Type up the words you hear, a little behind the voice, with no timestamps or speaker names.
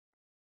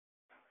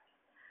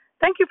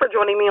Thank you for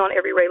joining me on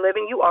Every Ray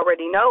Living. You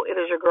already know it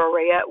is your girl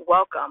Rayette.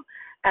 Welcome.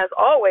 As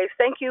always,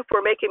 thank you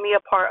for making me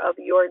a part of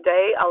your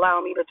day,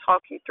 allowing me to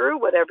talk you through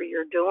whatever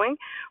you're doing,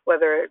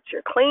 whether it's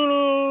you're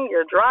cleaning,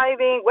 you're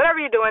driving, whatever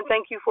you're doing.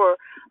 Thank you for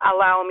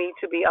allowing me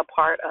to be a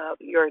part of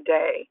your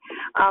day.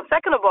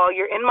 Second of all,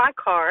 you're in my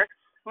car.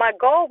 My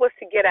goal was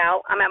to get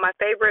out. I'm at my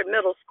favorite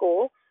middle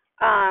school,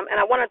 and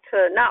I wanted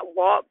to not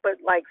walk,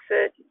 but like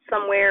sit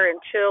somewhere and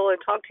chill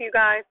and talk to you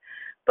guys.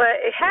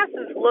 But it has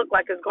to look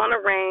like it's going to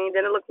rain,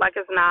 then it looks like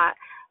it's not.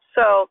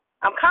 So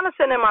I'm kind of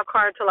sitting in my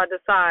car until I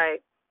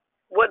decide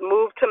what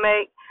move to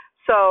make.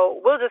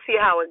 So we'll just see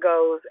how it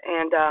goes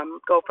and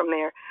go from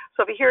there.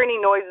 So if you hear any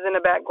noises in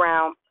the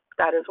background,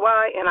 that is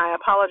why, and I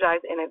apologize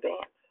in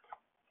advance.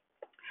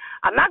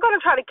 I'm not going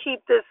to try to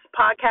keep this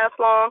podcast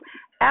long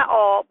at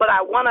all, but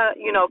I want to,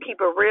 keep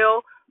it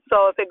real.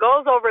 So if it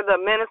goes over the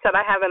minutes that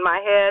I have in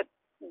my head,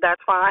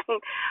 that's fine,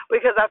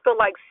 because I feel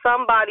like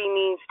somebody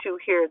needs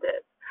to hear this.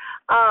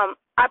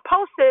 I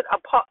posted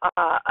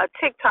a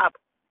TikTok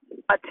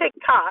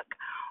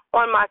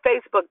on my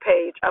Facebook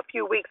page a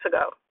few weeks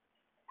ago.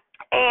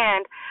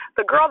 And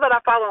the girl that I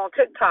follow on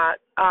TikTok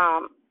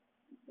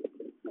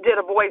did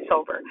a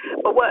voiceover.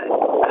 But what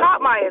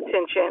caught my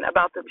attention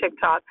about the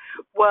TikTok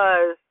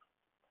was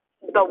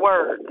the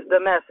words, the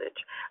message.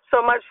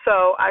 So much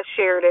so I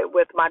shared it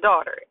with my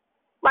daughter,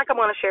 like I'm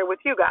going to share with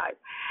you guys.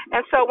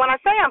 And so when I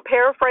say I'm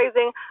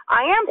paraphrasing,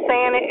 I am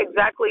saying it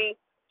exactly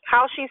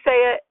how she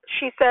said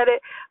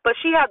it, but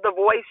she had the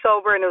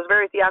voiceover and it was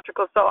very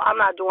theatrical, so I'm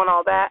not doing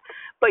all that.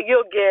 But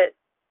you'll get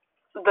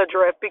the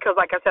drift because,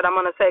 like I said, I'm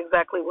going to say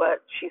exactly what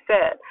she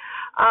said.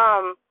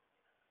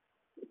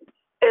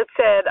 It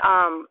said,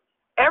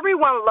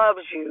 everyone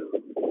loves you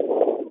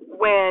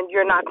when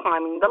you're not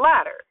climbing the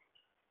ladder.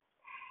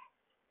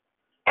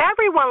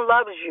 Everyone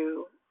loves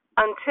you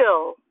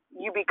until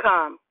you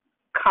become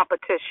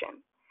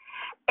competition.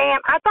 And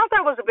I thought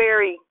that was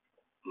very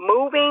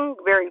moving,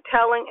 very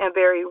telling, and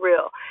very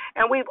real.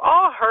 And we've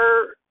all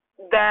heard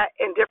that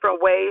in different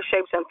ways,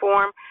 shapes, and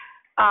form.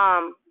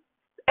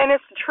 And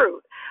it's the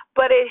truth.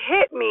 But it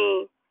hit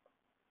me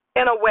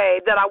in a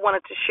way that I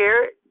wanted to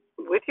share it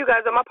with you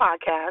guys on my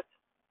podcast.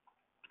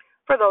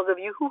 For those of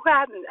you who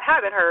haven't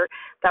heard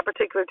that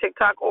particular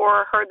TikTok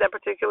or heard that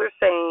particular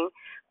saying,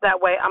 that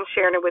way I'm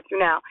sharing it with you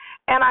now.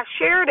 And I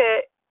shared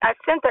it, I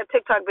sent that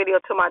TikTok video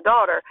to my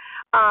daughter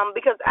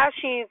because as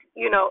she's,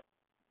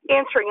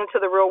 entering into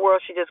the real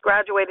world, she just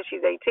graduated,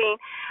 she's 18,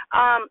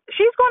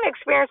 she's going to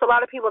experience a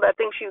lot of people that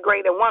think she's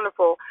great and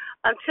wonderful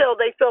until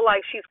they feel like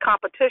she's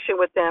competition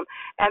with them,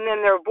 and then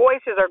their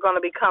voices are going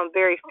to become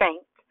very faint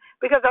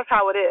because that's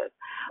how it is.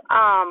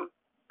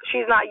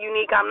 She's not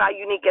unique, I'm not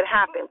unique, it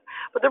happens.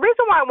 But the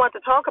reason why I want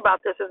to talk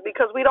about this is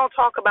because we don't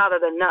talk about it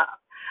enough.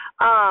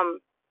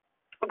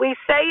 We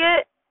say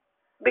it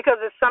because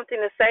it's something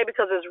to say,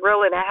 because it's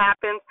real and it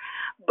happens,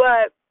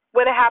 but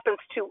when it happens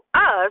to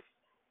us,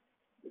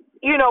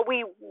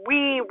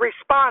 we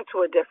respond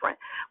to it different.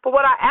 But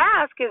what I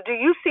ask is, do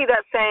you see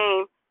that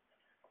same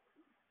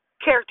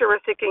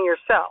characteristic in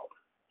yourself,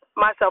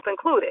 myself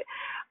included?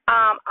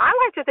 I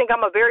like to think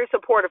I'm a very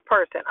supportive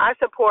person. I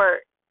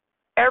support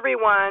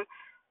everyone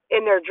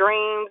in their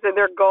dreams and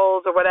their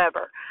goals or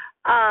whatever.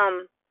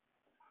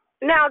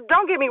 Now,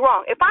 don't get me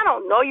wrong. If I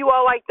don't know you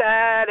all like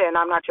that and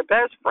I'm not your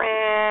best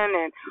friend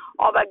and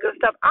all that good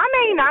stuff, I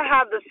may not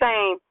have the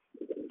same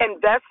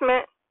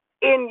investment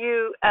in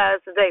you as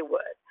they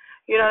would.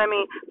 You know what I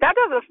mean? That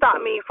doesn't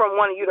stop me from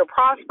wanting you to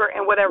prosper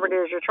in whatever it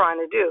is you're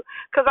trying to do,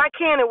 because I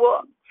can and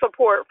will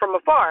support from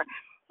afar.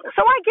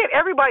 So I get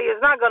everybody is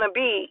not going to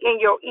be in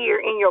your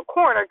ear, in your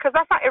corner, because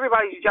that's not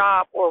everybody's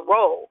job or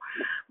role.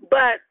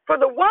 But for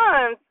the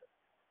ones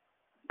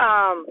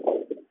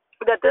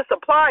that this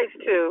applies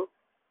to,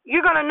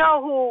 you're going to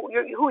know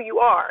who you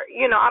are.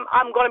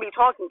 I'm going to be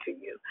talking to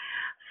you.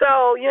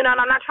 So, and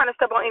I'm not trying to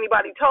step on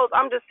anybody's toes.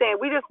 I'm just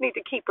saying we just need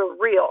to keep it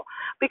real,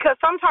 because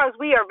sometimes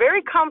we are very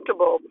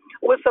comfortable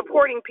with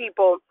supporting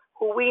people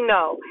who we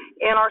know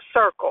in our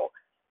circle.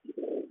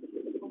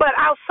 But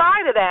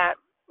outside of that,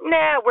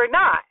 we're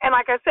not. And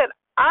like I said,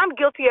 I'm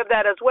guilty of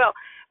that as well,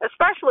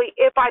 especially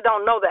if I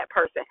don't know that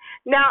person.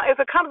 Now,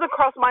 if it comes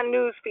across my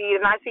news feed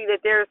and I see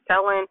that they're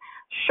selling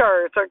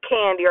shirts or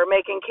candy or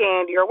making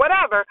candy or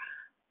whatever,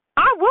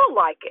 I will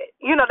like it.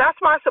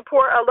 That's my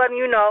support of letting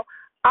you know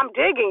I'm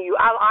digging you.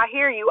 I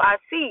hear you. I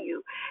see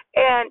you.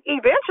 And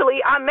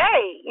eventually I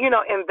may,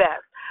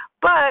 invest.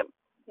 But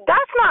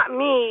that's not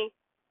me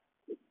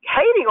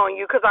hating on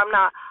you because I'm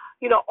not,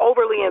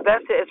 overly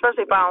invested,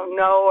 especially if I don't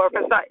know or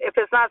if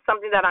it's not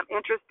something that I'm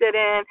interested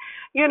in.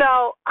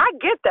 I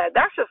get that.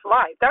 That's just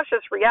life. That's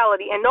just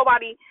reality. And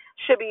nobody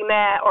should be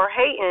mad or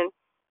hating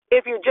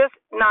if you're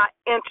not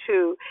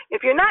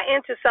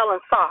into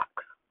selling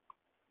socks.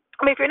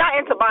 If you're not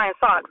into buying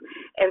socks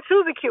and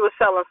Susie Q is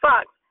selling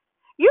socks,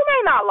 you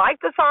may not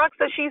like the socks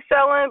that she's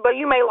selling, but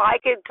you may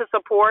like it to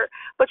support.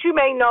 But you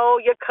may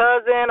know your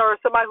cousin or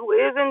somebody who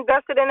is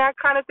invested in that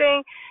kind of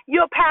thing.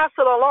 You'll pass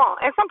it along.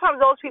 And sometimes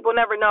those people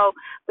never know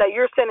that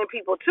you're sending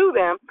people to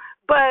them.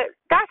 But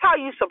that's how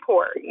you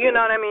support. You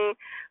know what I mean?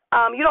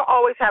 You don't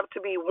always have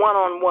to be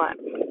one-on-one.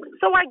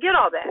 So I get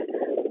all that.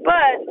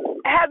 But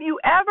have you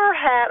ever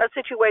had a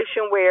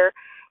situation where,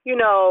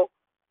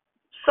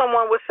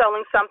 someone was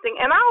selling something,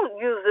 and I'll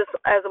use this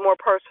as a more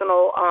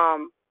personal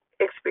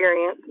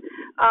experience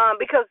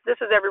because this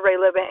is everyday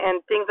living, and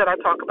things that I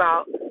talk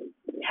about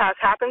has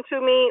happened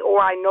to me, or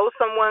I know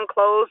someone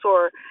close,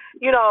 or,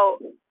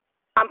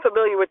 I'm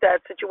familiar with that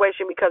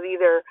situation because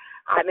either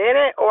I'm in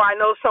it or I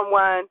know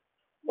someone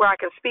where I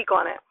can speak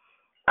on it.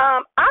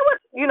 I would,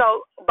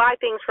 buy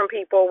things from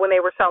people when they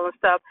were selling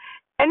stuff,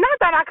 and not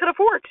that I could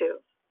afford to,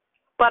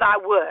 but I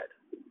would.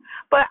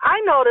 But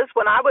I noticed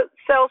when I would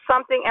sell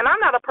something, and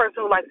I'm not a person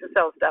who likes to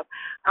sell stuff.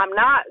 I'm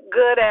not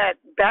good at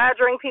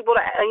badgering people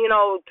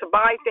to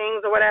buy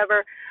things or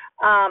whatever.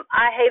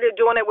 I hated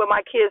doing it with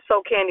my kids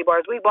sold candy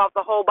bars. We bought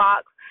the whole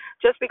box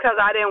just because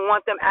I didn't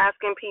want them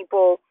asking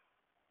people,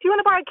 do you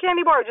want to buy a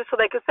candy bar? Just so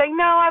they could say,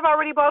 no, I've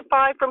already bought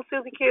 5 from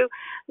Susie Q.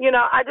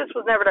 I just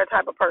was never that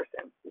type of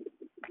person.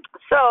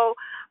 So,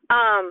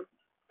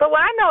 but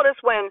what I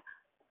noticed when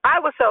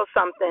I would sell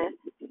something,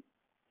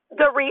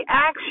 the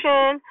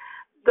reaction,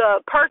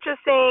 the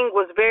purchasing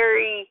was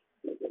very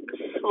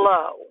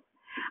slow.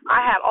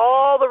 I had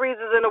all the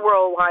reasons in the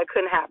world why it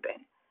couldn't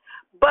happen.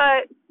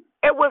 But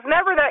it was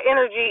never that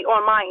energy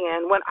on my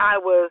end when I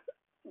was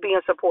being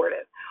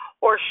supportive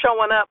or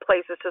showing up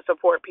places to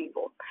support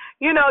people.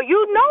 You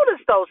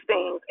notice those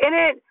things, and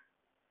it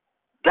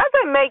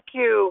doesn't make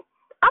you,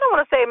 I don't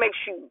want to say it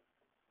makes you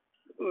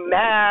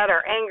mad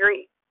or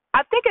angry.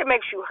 I think it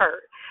makes you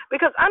hurt,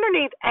 because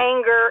underneath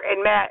anger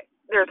and mad,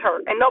 there's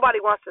hurt, and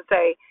nobody wants to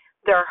say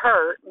they're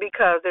hurt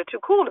because they're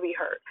too cool to be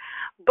hurt.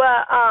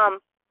 But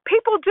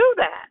people do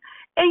that,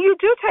 and you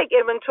do take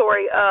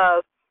inventory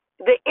of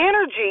the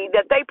energy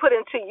that they put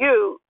into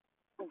you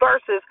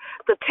versus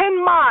the 10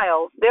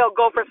 miles they'll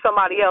go for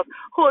somebody else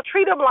who will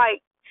treat them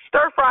like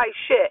stir-fried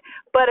shit.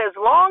 But as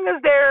long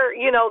as they're,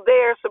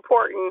 they're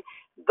supporting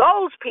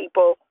those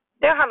people,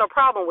 they'll have no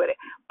problem with it.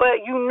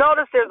 But you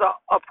notice there's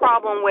a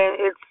problem when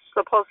it's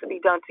supposed to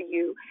be done to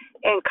you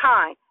in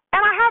kind.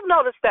 And I have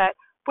noticed that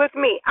with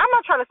me. I'm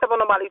not trying to step on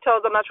nobody's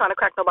toes. I'm not trying to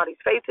crack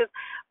nobody's faces.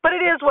 But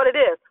it is what it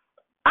is.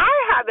 I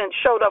haven't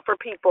showed up for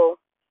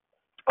people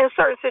in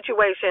certain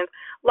situations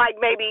like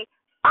maybe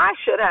I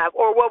should have,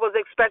 or what was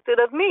expected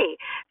of me.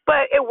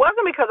 But it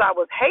wasn't because I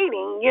was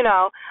hating,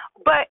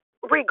 But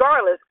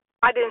regardless,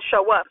 I didn't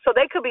show up. So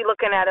they could be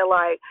looking at it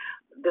like,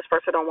 this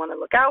person don't want to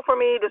look out for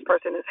me. This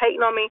person is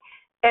hating on me.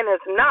 And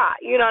it's not.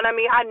 You know what I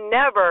mean? I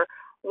never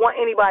want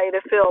anybody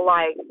to feel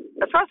like,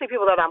 especially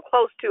people that I'm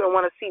close to and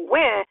want to see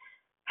win,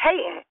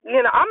 hating.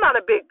 I'm not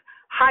a big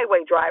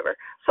highway driver.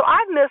 So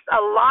I've missed a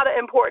lot of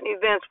important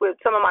events with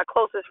some of my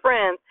closest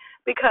friends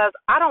because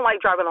I don't like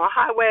driving on a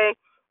highway.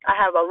 I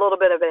have a little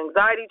bit of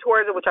anxiety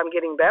towards it, which I'm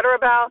getting better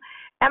about.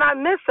 And I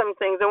miss some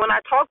things. And when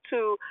I talk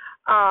to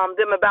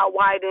them about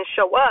why I didn't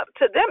show up,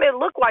 to them it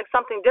looked like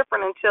something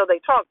different until they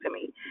talked to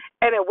me.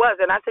 And it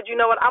wasn't. I said, you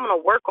know what, I'm going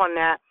to work on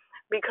that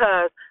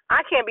because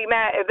I can't be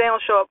mad if they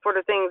don't show up for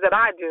the things that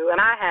I do and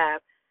I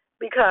have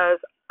because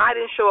I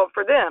didn't show up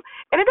for them.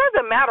 And it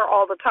doesn't matter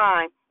all the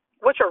time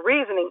what your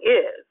reasoning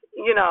is.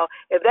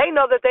 If they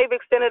know that they've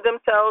extended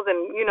themselves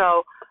and,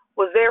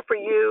 was there for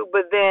you,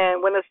 but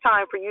then when it's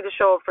time for you to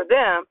show up for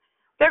them,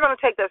 they're going to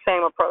take that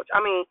same approach.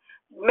 I mean,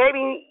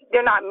 maybe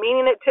they're not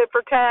meaning it tit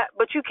for tat,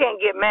 but you can't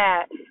get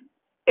mad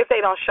if they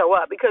don't show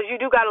up because you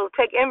do got to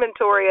take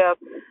inventory of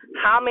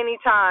how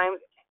many times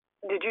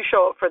did you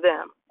show up for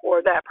them or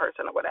that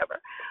person or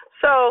whatever.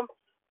 So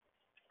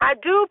I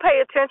do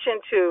pay attention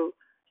to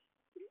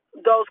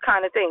those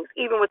kind of things,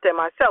 even within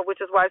myself,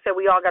 which is why I said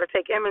we all got to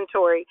take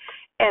inventory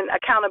and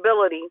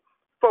accountability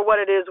for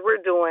what it is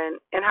we're doing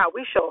and how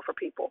we show up for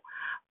people.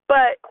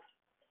 But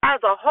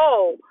as a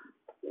whole,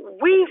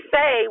 we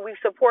say we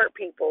support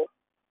people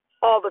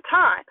all the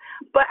time.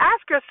 But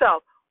ask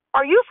yourself,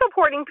 are you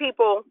supporting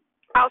people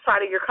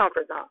outside of your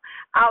comfort zone,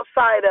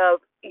 outside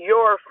of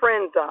your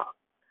friend zone?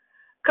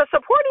 Because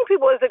supporting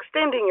people is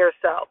extending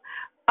yourself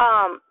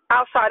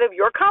outside of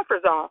your comfort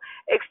zone,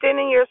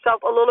 extending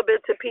yourself a little bit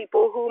to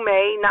people who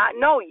may not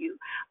know you,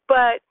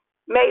 but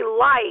may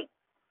like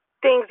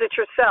things that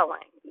you're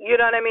selling. You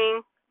know what I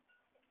mean?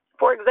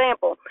 For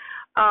example,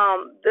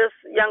 this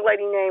young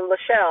lady named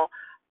Lachelle,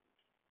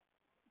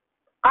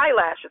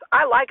 eyelashes.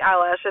 I like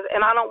eyelashes,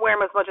 and I don't wear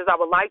them as much as I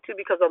would like to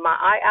because of my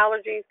eye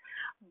allergies.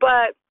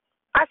 But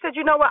I said,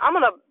 you know what? I'm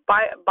going to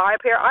buy a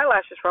pair of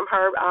eyelashes from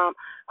her.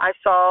 I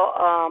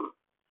saw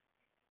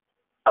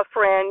a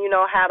friend,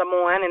 had them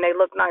on, and they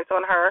looked nice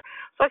on her.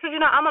 So I said,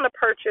 I'm going to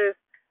purchase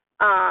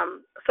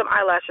some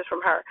eyelashes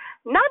from her.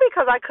 Not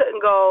because I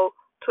couldn't go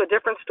to a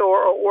different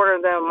store or order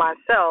them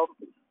myself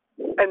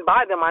and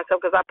buy them myself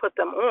because I put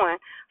them on.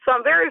 So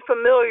I'm very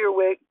familiar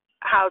with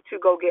how to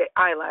go get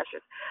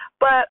eyelashes.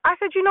 But I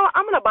said,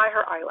 I'm going to buy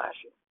her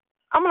eyelashes.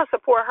 I'm going to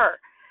support her.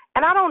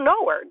 And I don't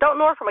know her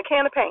from a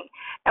can of paint.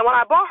 And when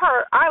I bought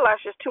her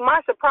eyelashes, to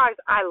my surprise,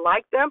 I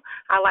like them.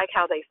 I like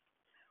how they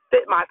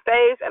fit my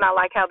face, and I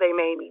like how they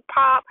made me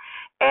pop.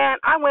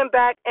 And I went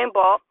back and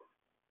bought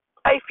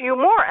a few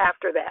more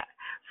after that.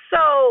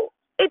 So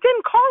it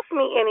didn't cost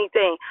me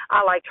anything.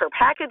 I liked her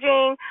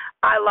packaging.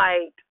 I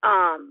liked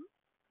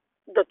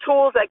the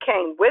tools that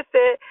came with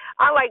it.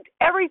 I liked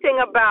everything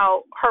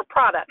about her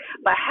product.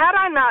 But had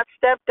I not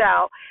stepped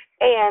out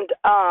and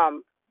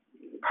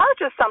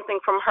purchased something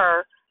from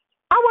her,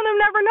 I would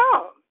have never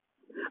known.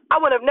 I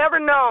would have never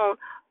known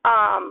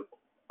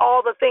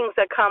all the things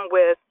that come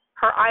with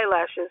her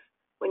eyelashes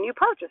when you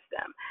purchase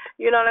them.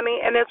 You know what I mean?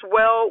 And it's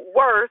well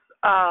worth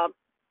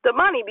the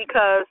money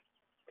because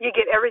you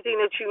get everything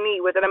that you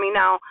need with it. I mean,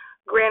 now,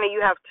 granted,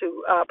 you have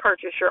to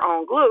purchase your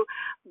own glue,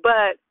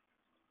 but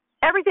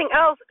everything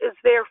else is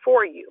there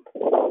for you.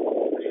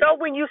 So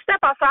when you step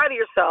outside of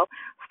yourself,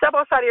 step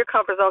outside of your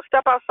comfort zone,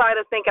 step outside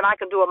of thinking I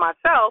can do it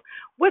myself,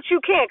 which you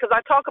can, because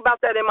I talk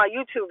about that in my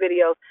YouTube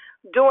videos,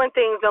 doing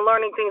things and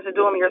learning things and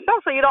doing them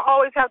yourself, so you don't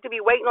always have to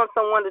be waiting on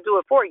someone to do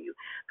it for you,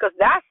 because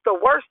that's the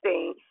worst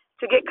thing,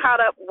 to get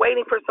caught up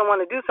waiting for someone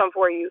to do something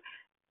for you,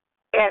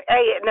 and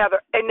it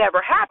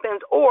never happens,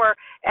 or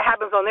it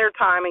happens on their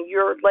time and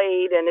you're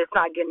late and it's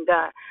not getting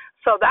done.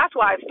 So that's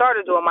why I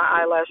started doing my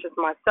eyelashes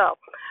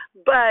myself.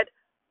 But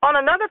on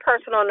another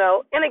personal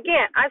note, and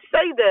again, I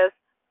say this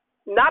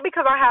not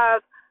because I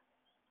have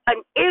an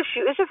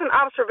issue, it's just an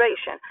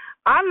observation.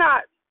 I'm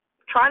not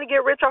trying to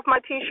get rich off my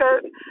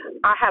T-shirts.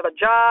 I have a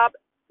job.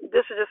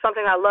 This is just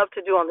something I love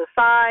to do on the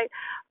side.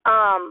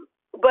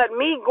 But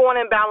me going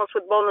in balance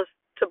with boldness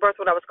to birth,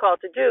 what I was called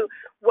to do,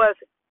 was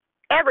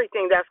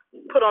everything that's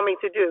put on me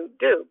to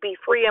do. Be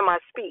free in my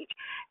speech.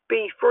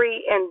 Be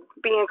free in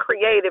being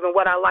creative and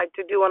what I like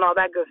to do and all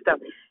that good stuff.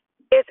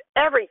 It's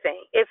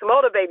everything. It's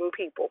motivating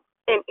people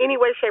in any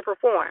way, shape, or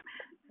form.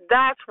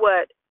 That's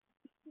what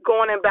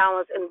going in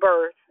balance in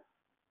birth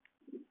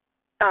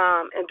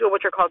and doing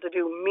what you're called to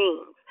do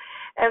means.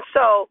 And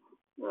so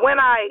when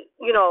I,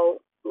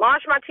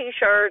 launched my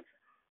T-shirts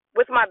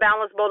with my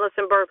Balance, Boldness,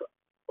 and Birth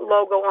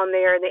logo on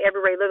there and the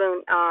Everyday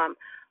Living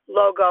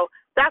logo,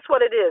 that's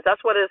what it is.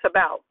 That's what it's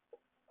about.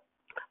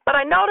 But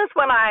I noticed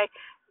when I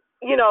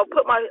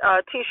put my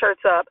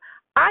T-shirts up,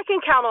 I can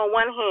count on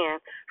one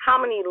hand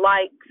how many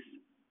likes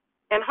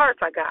and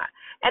hearts I got.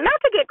 And not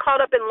to get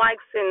caught up in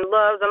likes and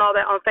loves and all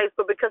that on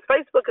Facebook, because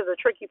Facebook is a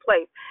tricky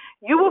place.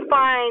 You will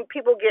find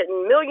people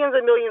getting millions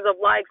and millions of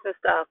likes and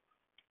stuff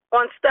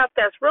on stuff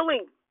that's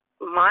really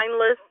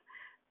mindless.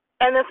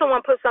 And then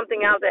someone puts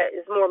something out that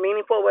is more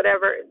meaningful,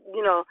 whatever,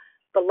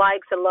 the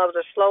likes and loves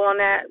are slow on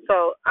that.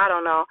 So I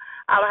don't know.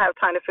 I don't have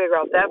time to figure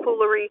out that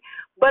foolery.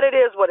 But it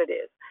is what it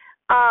is.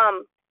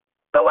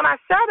 But when I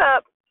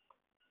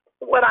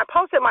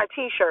posted my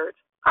T-shirts,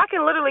 I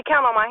can literally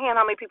count on my hand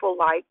how many people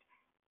liked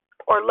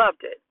or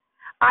loved it.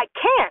 I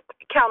can't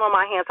count on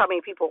my hands how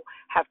many people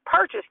have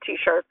purchased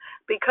T-shirts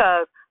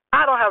because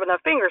I don't have enough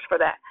fingers for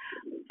that.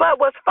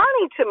 But what's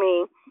funny to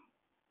me,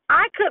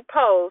 I could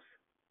post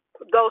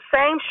those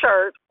same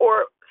shirts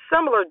or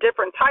similar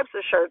different types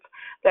of shirts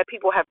that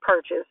people have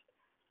purchased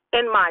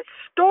in my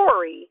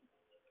story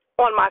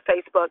on my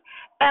Facebook,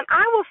 and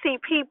I will see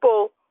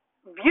people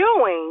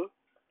viewing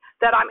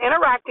that I'm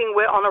interacting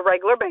with on a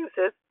regular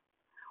basis,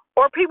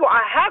 or people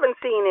I haven't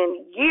seen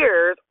in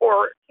years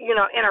or,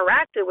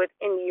 interacted with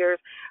in years,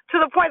 to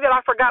the point that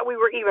I forgot we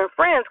were even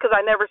friends because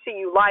I never see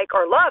you like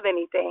or love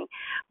anything.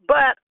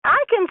 But I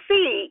can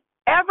see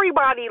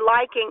everybody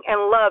liking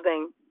and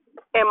loving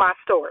in my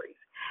stories.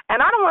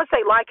 And I don't want to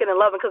say liking and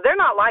loving because they're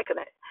not liking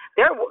it.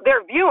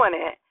 They're viewing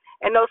it.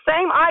 And those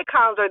same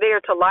icons are there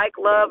to like,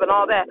 love, and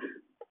all that.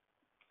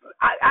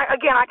 I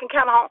can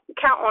count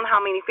on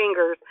how many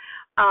fingers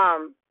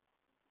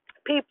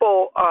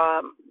people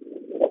are,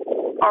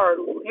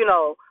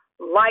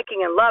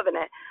 liking and loving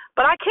it.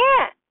 But I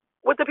can't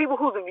with the people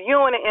who's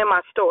viewing it in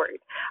my stories.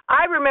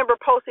 I remember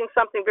posting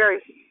something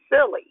very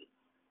silly,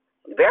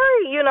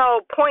 very,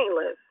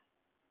 pointless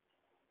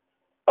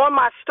on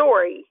my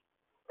story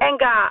and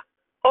got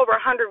over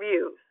 100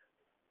 views,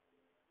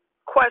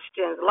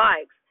 questions,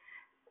 likes.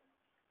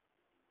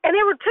 And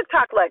they were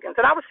TikTok leggings.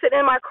 And I was sitting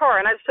in my car,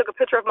 and I just took a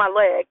picture of my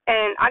leg,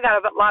 and I got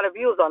a lot of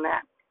views on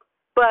that.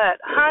 But,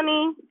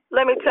 honey,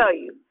 let me tell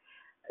you,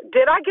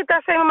 did I get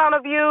that same amount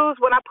of views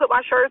when I put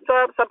my shirts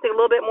up, something a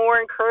little bit more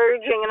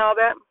encouraging and all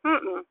that?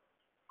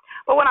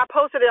 But when I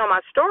posted it on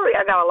my story,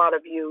 I got a lot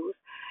of views.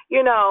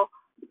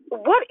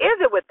 What is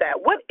it with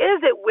that? What is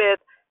it with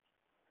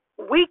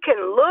we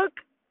can look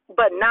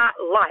but not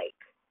like?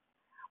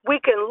 We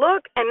can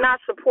look and not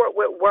support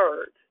with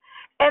words.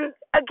 And,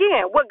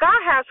 again, what God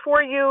has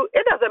for you,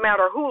 it doesn't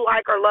matter who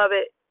like or love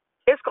it.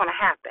 It's going to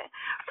happen.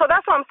 So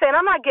that's what I'm saying.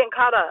 I'm not getting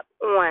caught up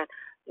on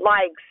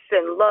likes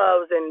and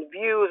loves and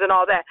views and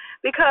all that,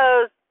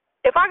 because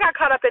if I got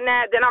caught up in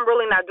that, then I'm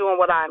really not doing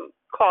what I'm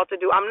called to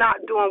do. I'm not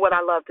doing what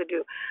I love to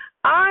do.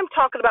 I'm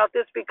talking about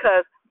this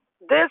because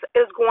this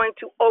is going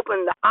to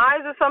open the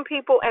eyes of some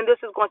people, and this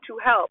is going to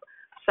help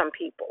some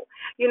people.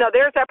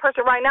 There's that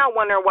person right now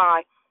wondering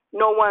why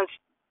no one's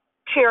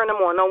cheering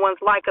them on, no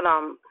one's liking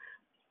them,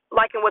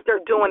 liking what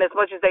they're doing as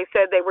much as they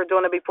said they were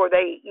doing it before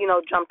they,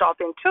 jumped off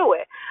into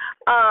it.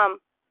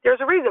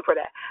 There's a reason for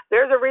that.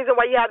 There's a reason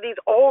why you have these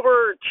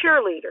over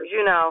cheerleaders,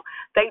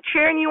 They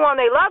cheering you on,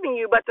 they loving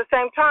you, but at the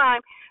same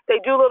time, They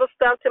do little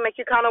stuff to make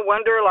you kind of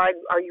wonder, like,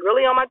 are you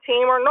really on my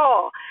team or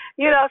no?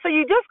 So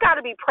you just got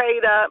to be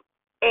prayed up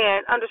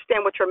and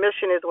understand what your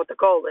mission is, what the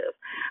goal is,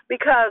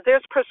 because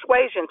there's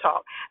persuasion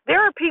talk.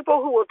 There are people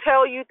who will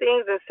tell you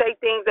things and say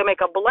things and make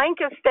a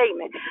blanket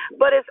statement,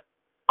 but it's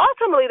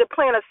ultimately to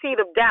plant a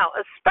seed of doubt,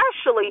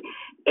 especially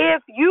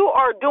if you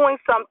are doing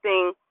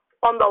something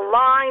on the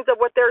lines of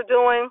what they're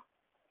doing.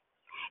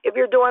 If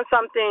you're doing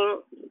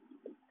something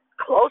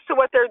close to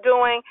what they're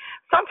doing,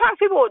 sometimes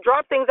people will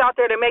drop things out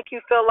there to make you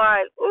feel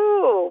like,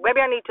 ooh,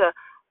 maybe I need to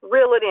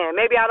reel it in.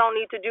 Maybe I don't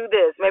need to do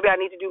this. Maybe I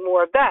need to do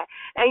more of that.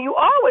 And you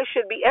always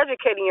should be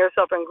educating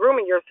yourself and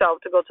grooming yourself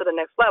to go to the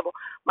next level,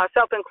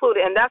 myself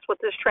included. And that's what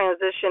this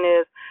transition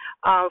is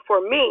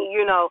for me,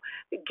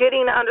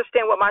 getting to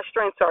understand what my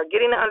strengths are,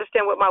 getting to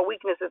understand what my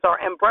weaknesses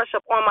are, and brush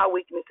up on my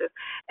weaknesses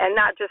and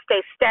not just stay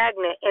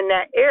stagnant in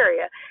that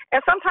area. And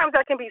sometimes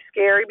that can be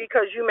scary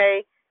because you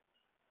may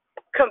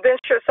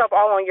convince yourself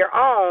all on your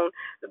own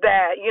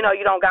that, you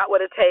don't got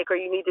what it takes, or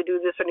you need to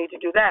do this or need to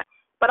do that.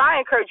 But I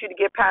encourage you to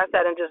get past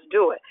that and just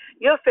do it.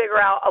 You'll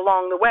figure out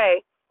along the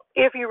way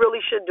if you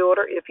really should do it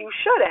or if you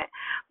shouldn't.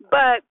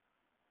 But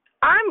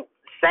I'm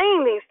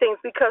saying these things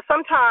because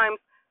sometimes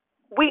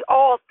we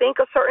all think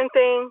a certain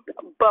thing,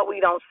 but we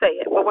don't say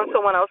it. But when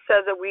someone else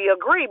says it, we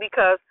agree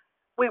because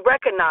we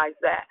recognize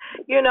that.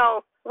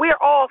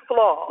 We're all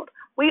flawed.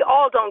 We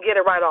all don't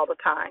get it right all the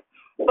time.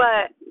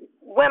 But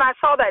when I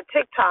saw that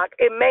TikTok,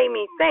 it made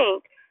me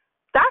think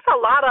that's a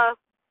lot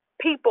of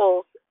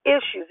people's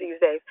issues these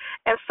days.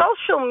 And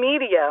social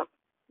media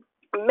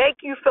make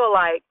you feel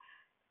like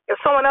if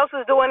someone else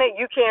is doing it,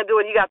 you can't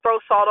do it. You got to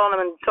throw salt on them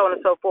and so on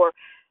and so forth.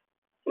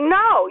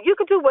 No, you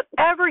can do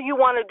whatever you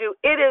want to do.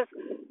 It is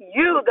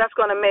you that's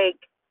going to make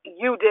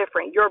you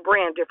different, your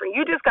brand different.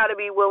 You just got to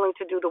be willing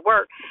to do the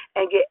work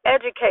and get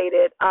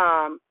educated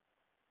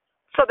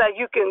so that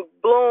you can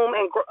bloom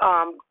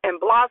and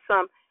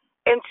blossom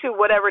into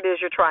whatever it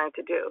is you're trying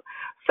to do.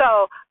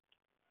 So,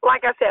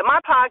 like I said,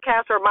 my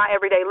podcast are my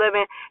everyday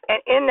living,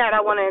 and in that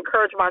I want to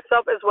encourage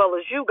myself as well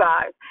as you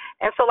guys.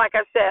 And so, like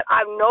I said,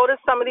 I've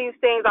noticed some of these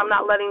things. I'm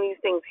not letting these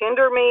things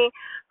hinder me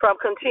from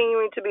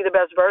continuing to be the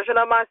best version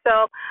of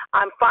myself.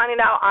 I'm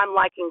finding out I'm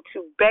liking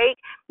to bake,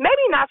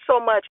 maybe not so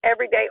much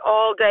every day,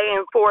 all day,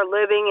 and for a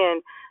living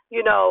and,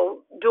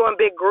 doing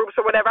big groups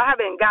or whatever. I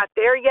haven't got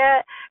there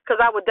yet because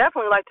I would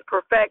definitely like to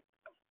perfect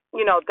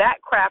that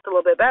craft a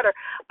little bit better.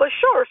 But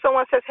sure,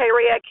 someone says, hey,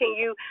 Rayette, can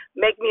you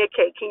make me a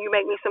cake? Can you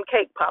make me some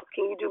cake pops?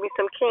 Can you do me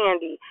some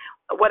candy?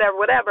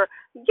 Whatever.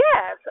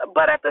 Yes,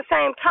 but at the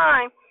same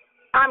time,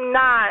 I'm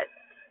not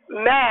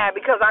mad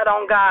because I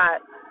don't got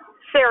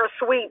Sarah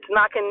Sweets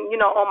knocking,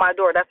 on my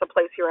door. That's a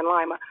place here in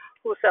Lima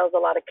who sells a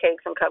lot of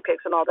cakes and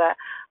cupcakes and all that.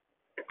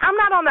 I'm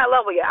not on that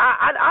level yet.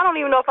 I don't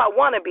even know if I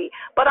want to be,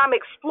 but I'm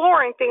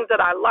exploring things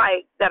that I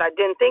like that I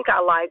didn't think I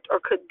liked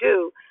or could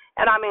do,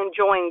 and I'm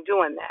enjoying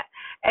doing that.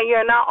 And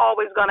you're not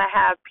always going to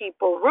have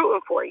people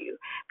rooting for you.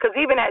 Because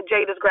even at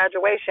Jada's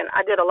graduation,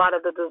 I did a lot of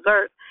the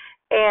desserts.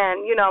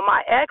 And,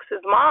 my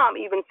ex's mom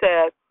even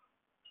said,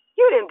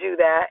 you didn't do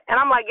that. And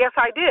I'm like, yes,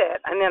 I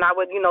did. And then I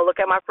would,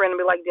 look at my friend and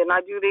be like, didn't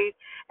I do these?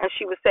 And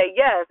she would say,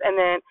 yes. And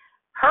then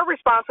her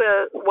response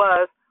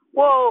was,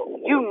 well,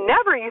 you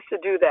never used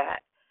to do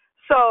that.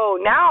 So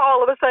now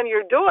all of a sudden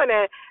you're doing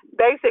it.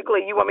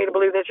 Basically, you want me to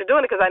believe that you're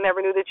doing it because I never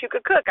knew that you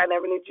could cook. I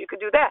never knew that you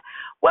could do that.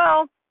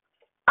 Well,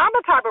 I'm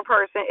the type of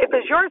person, if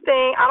it's your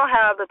thing, I don't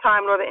have the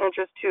time nor the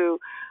interest to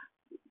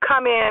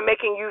come in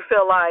making you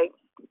feel like,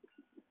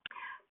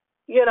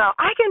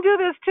 I can do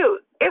this too.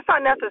 It's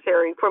not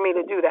necessary for me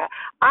to do that.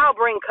 I'll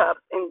bring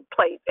cups and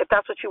plates if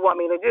that's what you want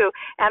me to do.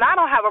 And I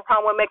don't have a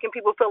problem with making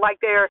people feel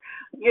like they're,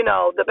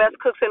 the best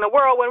cooks in the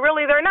world when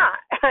really they're not.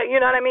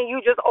 You know what I mean?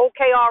 You just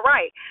okay, all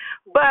right.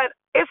 But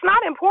it's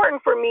not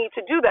important for me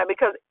to do that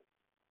because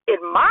in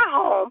my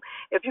home,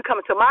 if you come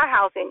to my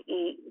house and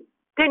eat,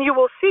 then you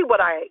will see what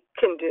I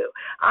can do.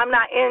 I'm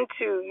not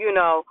into,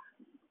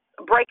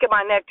 breaking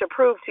my neck to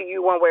prove to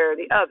you one way or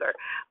the other.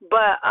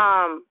 But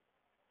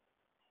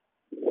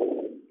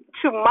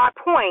to my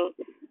point,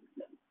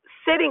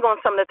 sitting on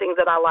some of the things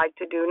that I like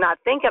to do,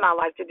 not thinking I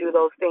like to do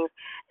those things,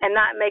 and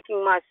not making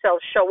myself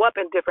show up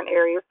in different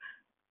areas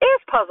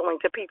is puzzling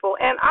to people.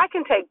 And I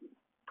can take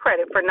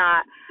credit for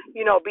not,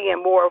 being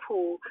more of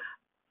who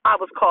I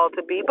was called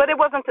to be. But it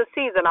wasn't the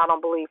season, I don't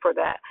believe, for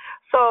that.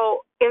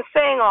 So in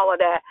saying all of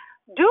that,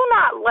 do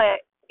not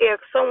let, if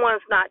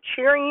someone's not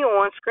cheering you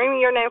on, screaming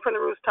your name from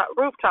the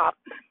rooftop,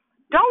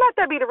 don't let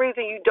that be the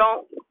reason you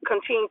don't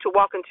continue to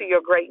walk into your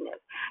greatness.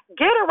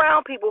 Get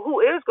around people who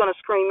is going to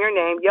scream your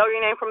name, yell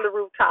your name from the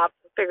rooftop,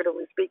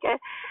 figuratively speaking,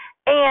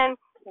 and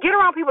get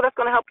around people that's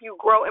going to help you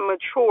grow and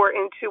mature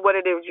into what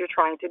it is you're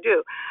trying to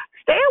do.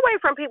 Stay away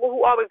from people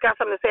who always got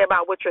something to say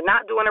about what you're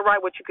not doing it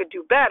right, what you could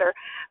do better,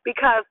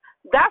 because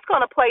that's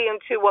going to play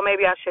into, well,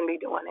 maybe I shouldn't be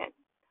doing it.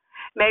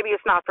 Maybe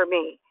it's not for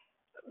me.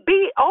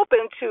 Be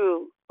open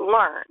to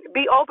learn.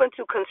 Be open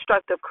to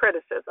constructive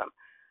criticism.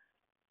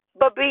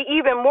 But be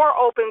even more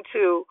open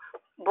to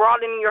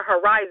broadening your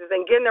horizons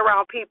and getting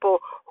around people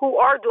who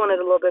are doing it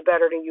a little bit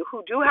better than you,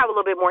 who do have a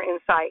little bit more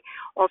insight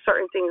on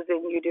certain things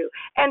than you do.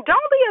 And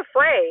don't be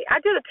afraid. I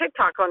did a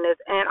TikTok on this,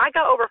 and I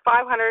got over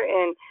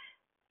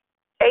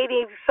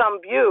 580 some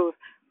views.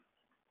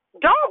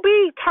 Don't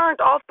be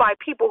turned off by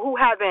people who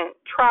haven't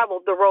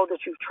traveled the road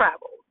that you've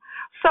traveled.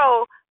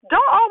 So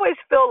don't always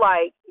feel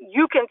like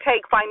you can't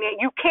take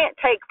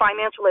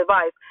financial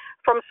advice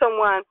from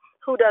someone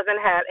who doesn't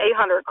have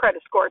 800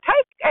 credit score.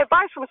 Take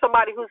advice from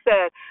somebody who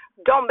said,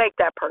 don't make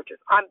that purchase.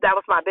 That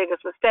was my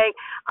biggest mistake.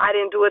 I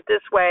didn't do it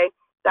this way.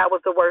 That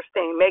was the worst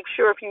thing. Make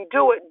sure if you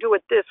do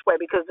it this way,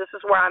 because this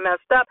is where I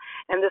messed up,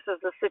 and this is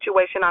the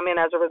situation I'm in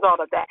as a result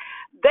of that.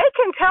 They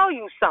can tell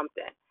you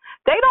something.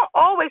 They don't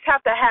always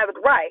have to have it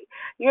right.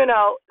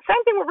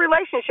 Same thing with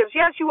relationships.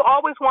 Yes, you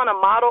always want to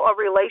model a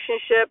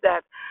relationship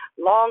that's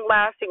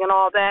long-lasting and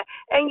all that.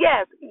 And,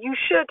 yes, you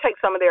should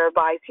take some of their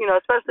advice,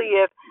 especially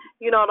if,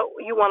 you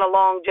want a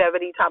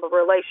longevity type of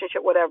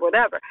relationship,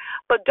 whatever.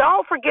 But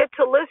don't forget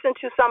to listen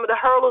to some of the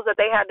hurdles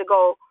that they had to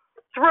go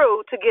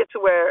through to get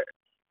to where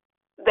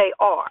they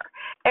are.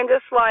 And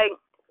just like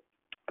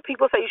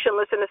people say you shouldn't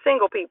listen to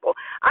single people,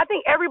 I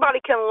think everybody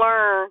can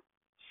learn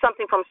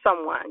something from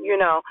someone. You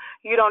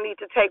don't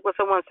need to take what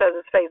someone says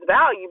as face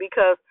value,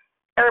 because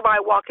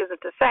everybody's walk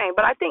isn't the same.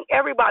 But I think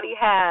everybody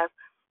has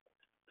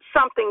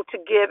something to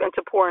give and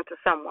to pour into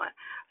someone.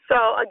 So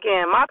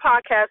again, my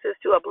podcast is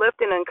to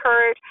uplift and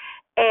encourage,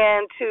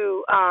 and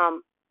to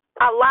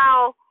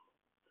allow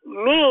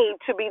me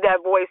to be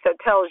that voice that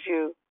tells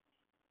you,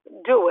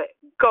 do it,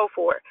 go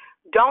for it.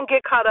 Don't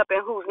get caught up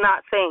in who's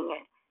not saying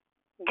it.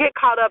 Get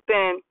caught up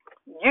in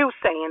you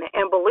saying it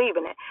and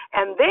believing it,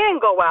 and then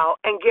go out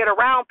and get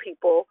around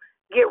people,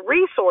 get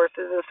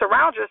resources, and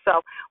surround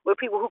yourself with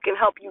people who can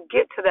help you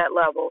get to that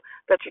level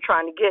that you're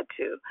trying to get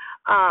to.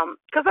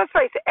 Because let's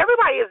face it,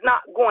 everybody is not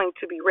going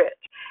to be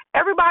rich.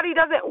 Everybody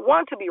doesn't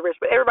want to be rich,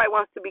 but everybody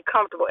wants to be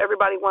comfortable.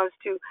 Everybody wants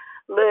to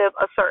live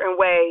a certain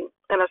way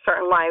in a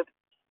certain life,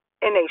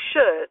 and they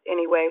should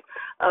anyway,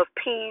 of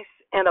peace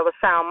and of a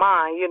sound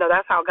mind.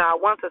 That's how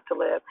God wants us to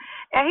live.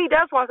 And he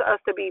does want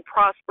us to be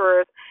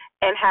prosperous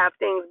and have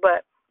things,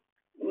 but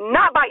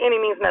not by any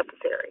means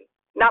necessary.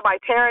 Not by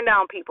tearing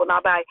down people,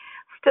 not by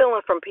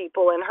stealing from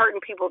people and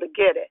hurting people to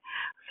get it.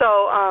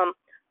 So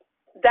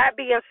that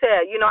being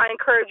said, I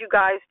encourage you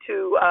guys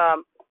to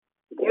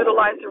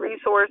utilize the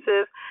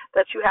resources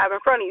that you have in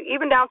front of you,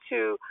 even down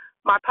to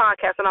my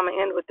podcast, and I'm going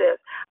to end with this.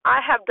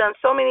 I have done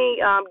so many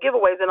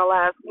giveaways in the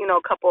last,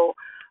 couple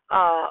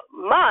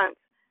months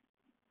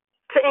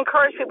to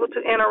encourage people to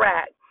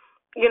interact.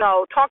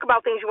 Talk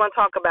about things you want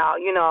to talk about.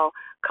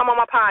 Come on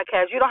my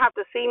podcast. You don't have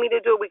to see me to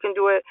do it. We can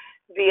do it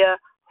via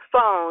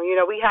phone.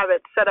 We have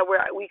it set up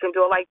where we can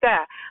do it like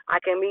that. I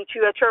can meet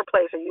you at your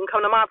place, or you can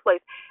come to my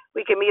place.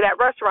 We can meet at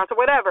restaurants or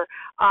whatever.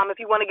 If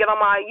you want to get on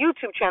my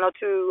YouTube channel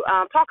to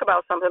talk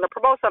about something or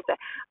promote something,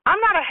 I'm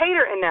not a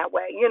hater in that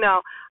way.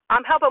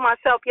 I'm helping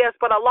myself, yes,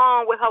 but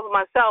along with helping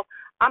myself,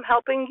 I'm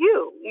helping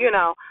you.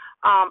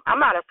 I'm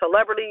not a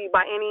celebrity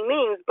by any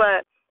means,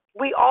 but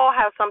we all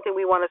have something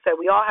we want to say.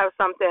 We all have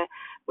something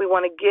we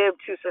want to give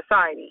to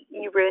society,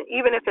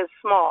 even if it's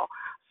small.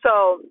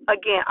 So,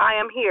 again, I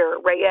am here,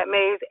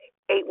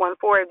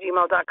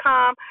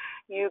 rayatmays814@gmail.com.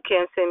 You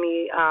can send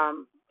me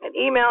an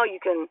email. You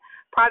can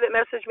private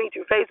message me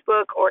through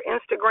Facebook or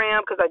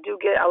Instagram, because I do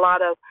get a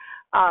lot of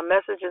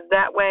messages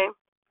that way.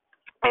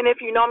 And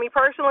if you know me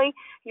personally,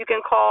 you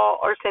can call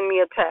or send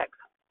me a text.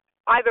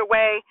 Either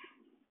way,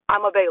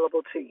 I'm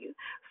available to you.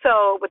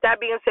 So with that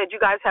being said, you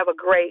guys have a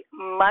great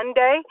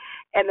Monday,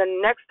 and the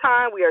next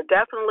time we are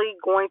definitely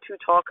going to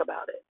talk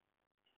about it.